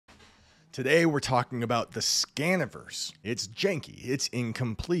Today we're talking about the Scaniverse. It's janky, it's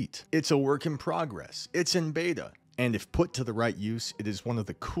incomplete, it's a work in progress, it's in beta, and if put to the right use, it is one of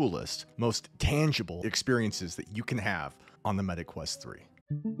the coolest, most tangible experiences that you can have on the Meta Quest 3.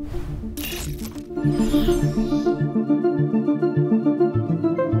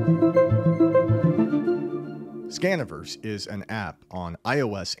 Scaniverse is an app on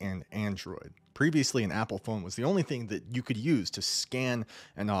iOS and Android. Previously, an Apple phone was the only thing that you could use to scan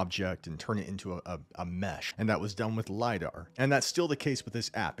an object and turn it into a mesh, and that was done with LiDAR. And that's still the case with this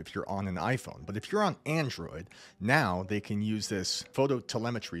app if you're on an iPhone. But if you're on Android, now they can use this photo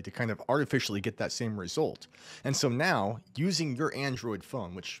telemetry to kind of artificially get that same result. And so now, using your Android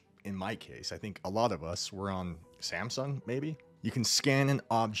phone, which in my case, I think a lot of us were on Samsung, maybe? You can scan an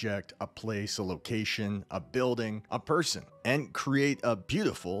object, a place, a location, a building, a person, and create a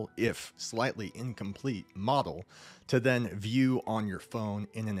beautiful, if slightly incomplete, model to then view on your phone,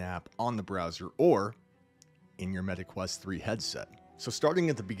 in an app, on the browser, or in your Meta Quest 3 headset. So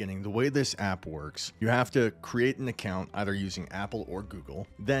starting at the beginning, the way this app works, you have to create an account either using Apple or Google.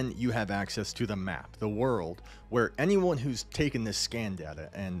 Then you have access to the map, the world, where anyone who's taken this scan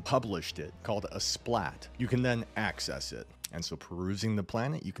data and published it, called a splat, you can then access it. And so perusing the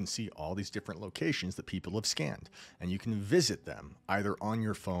planet, you can see all these different locations that people have scanned, and you can visit them either on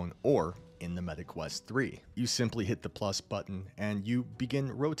your phone or in the Meta Quest 3. You simply hit the plus button and you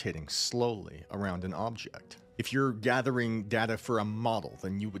begin rotating slowly around an object. If you're gathering data for a model,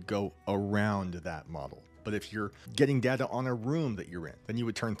 then you would go around that model. But if you're getting data on a room that you're in, then you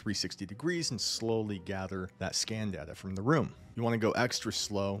would turn 360 degrees and slowly gather that scan data from the room. You want to go extra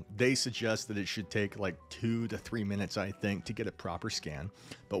slow. They suggest that it should take like 2 to 3 minutes, I think, to get a proper scan.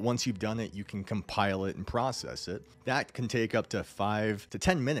 But once you've done it, you can compile it and process it. That can take up to 5 to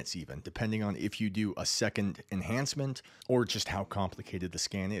 10 minutes even, depending on if you do a second enhancement or just how complicated the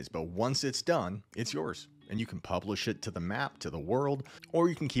scan is. But once it's done, it's yours. And you can publish it to the map, to the world, or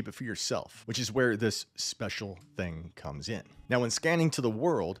you can keep it for yourself, which is where this special thing comes in. Now, when scanning to the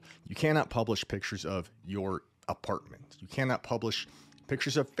world, you cannot publish pictures of your apartment. You cannot publish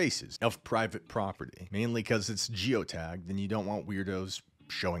pictures of faces of private property, mainly because it's geotagged and you don't want weirdos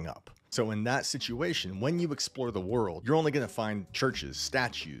showing up. So in that situation, when you explore the world, you're only going to find churches,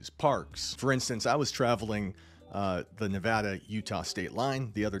 statues, parks. For instance, I was traveling the Nevada-Utah state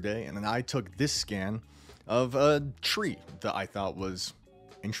line the other day, and then I took this scan of a tree that I thought was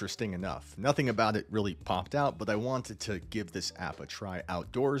interesting enough. Nothing about it really popped out, but I wanted to give this app a try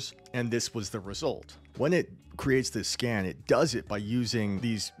outdoors, and this was the result. When it creates this scan, it does it by using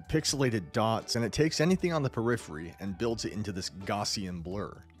these pixelated dots, and it takes anything on the periphery and builds it into this Gaussian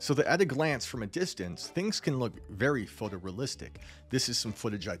blur. So that at a glance from a distance, things can look very photorealistic. This is some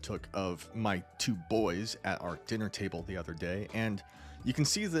footage I took of my two boys at our dinner table the other day, and you can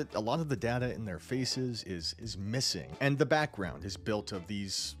see that a lot of the data in their faces is missing, and the background is built of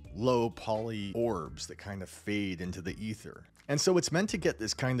these low poly orbs that kind of fade into the ether. And so it's meant to get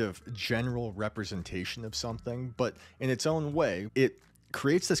this kind of general representation of something, but in its own way, it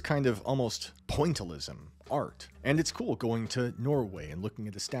creates this kind of almost pointillism art. And it's cool going to Norway and looking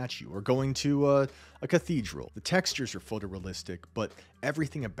at a statue, or going to a cathedral. The textures are photorealistic, but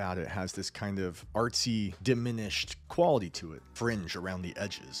everything about it has this kind of artsy, diminished quality to it, fringe around the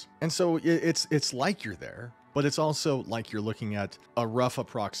edges. And so it's like you're there, but it's also like you're looking at a rough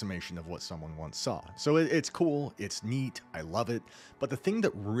approximation of what someone once saw. So it's cool, it's neat, I love it. But the thing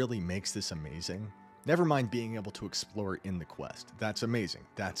that really makes this amazing, never mind being able to explore in the quest. That's amazing.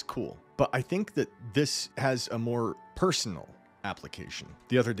 That's cool. But I think that this has a more personal application.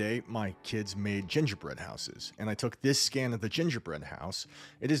 The other day, my kids made gingerbread houses, and I took this scan of the gingerbread house.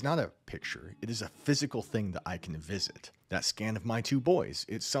 It is not a picture. It is a physical thing that I can visit. That scan of my two boys,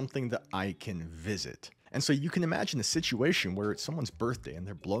 it's something that I can visit. And so you can imagine a situation where it's someone's birthday and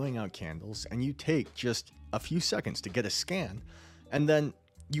they're blowing out candles, and you take just a few seconds to get a scan, and then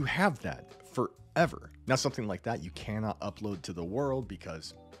you have that forever. Now, something like that you cannot upload to the world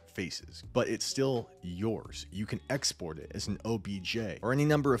because faces, but it's still yours. You can export it as an OBJ or any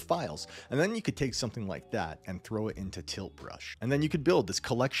number of files, and then you could take something like that and throw it into Tilt Brush, and then you could build this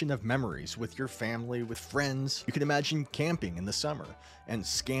collection of memories with your family, with friends. You can imagine camping in the summer and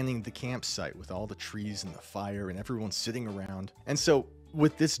scanning the campsite with all the trees and the fire and everyone sitting around. And so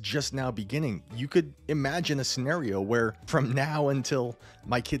with this just now beginning, you could imagine a scenario where from now until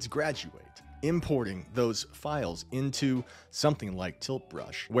my kids graduate, importing those files into something like Tilt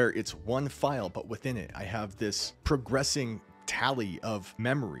Brush, where it's one file, but within it I have this progressing tally of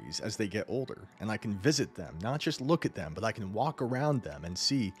memories as they get older, and I can visit them, not just look at them, but I can walk around them and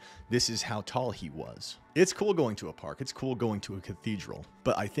see this is how tall he was. It's cool going to a park, it's cool going to a cathedral,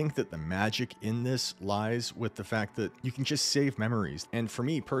 but I think that the magic in this lies with the fact that you can just save memories. And for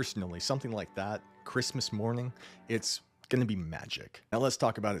me personally, something like that, Christmas morning, it's going to be magic. Now let's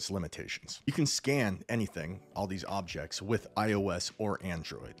talk about its limitations. You can scan anything, all these objects, with iOS or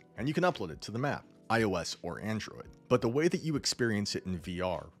Android, and you can upload it to the map, iOS or Android. But the way that you experience it in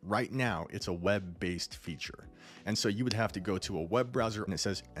VR, right now, it's a web-based feature. And so you would have to go to a web browser and it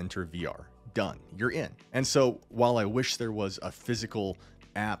says enter VR. Done. You're in. And so while I wish there was a physical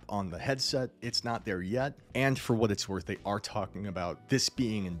app on the headset, it's not there yet. And for what it's worth, they are talking about this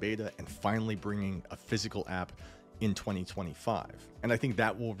being in beta and finally bringing a physical app in 2025. And I think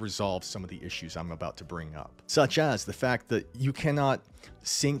that will resolve some of the issues I'm about to bring up, such as the fact that you cannot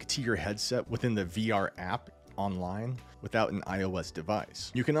sync to your headset within the VR app online without an iOS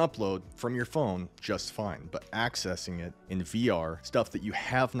device. You can upload from your phone just fine, but accessing it in VR, stuff that you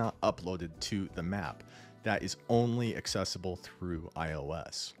have not uploaded to the map, that is only accessible through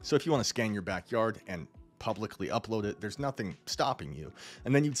iOS. So if you want to scan your backyard and publicly upload it, there's nothing stopping you,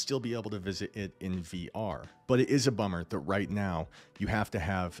 and then you'd still be able to visit it in VR. But it is a bummer that right now you have to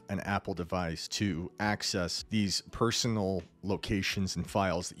have an Apple device to access these personal locations and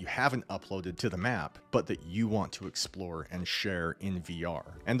files that you haven't uploaded to the map, but that you want to explore and share in VR.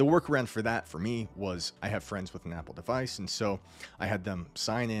 And the workaround for that for me was I have friends with an Apple device, and so I had them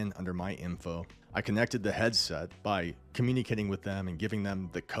sign in under my info. I connected the headset by communicating with them and giving them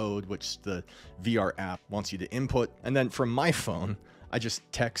the code, which the VR app wants you to input. And then from my phone, I just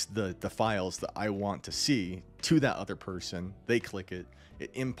text the files that I want to see to that other person. They click it,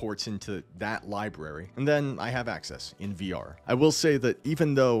 it imports into that library, and then I have access in VR. I will say that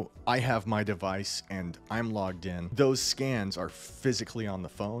even though I have my device and I'm logged in, those scans are physically on the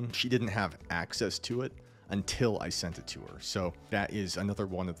phone. She didn't have access to it until I sent it to her. So that is another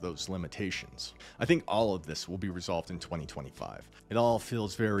one of those limitations. I think all of this will be resolved in 2025. It all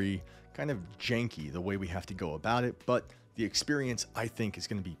feels very kind of janky the way we have to go about it, but the experience I think is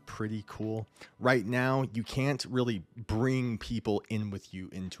going to be pretty cool. Right now, you can't really bring people in with you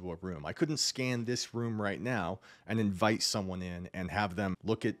into a room. I couldn't scan this room right now and invite someone in and have them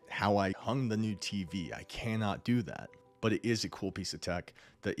look at how I hung the new TV. I cannot do that. But it is a cool piece of tech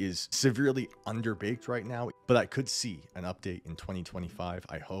that is severely underbaked right now, but I could see an update in 2025,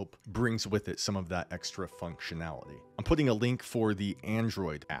 I hope, brings with it some of that extra functionality. I'm putting a link for the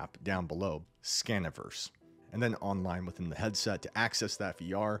Android app down below, Scaniverse. And then online within the headset to access that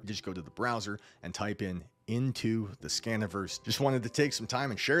VR, you just go to the browser and type in into the Scaniverse. Just wanted to take some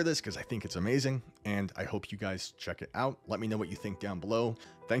time and share this because I think it's amazing, and I hope you guys check it out. Let me know what you think down below.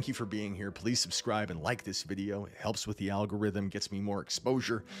 Thank you for being here. Please subscribe and like this video. It helps with the algorithm, gets me more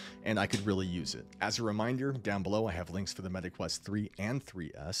exposure, and I could really use it. As a reminder, down below I have links for the MetaQuest 3 and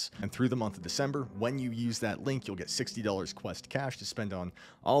 3S, and through the month of December, when you use that link, you'll get $60 Quest cash to spend on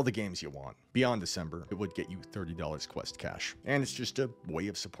all the games you want. Beyond December, it would get you $30 Quest cash, and it's just a way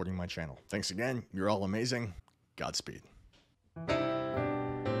of supporting my channel. Thanks again. You're all amazing. Godspeed.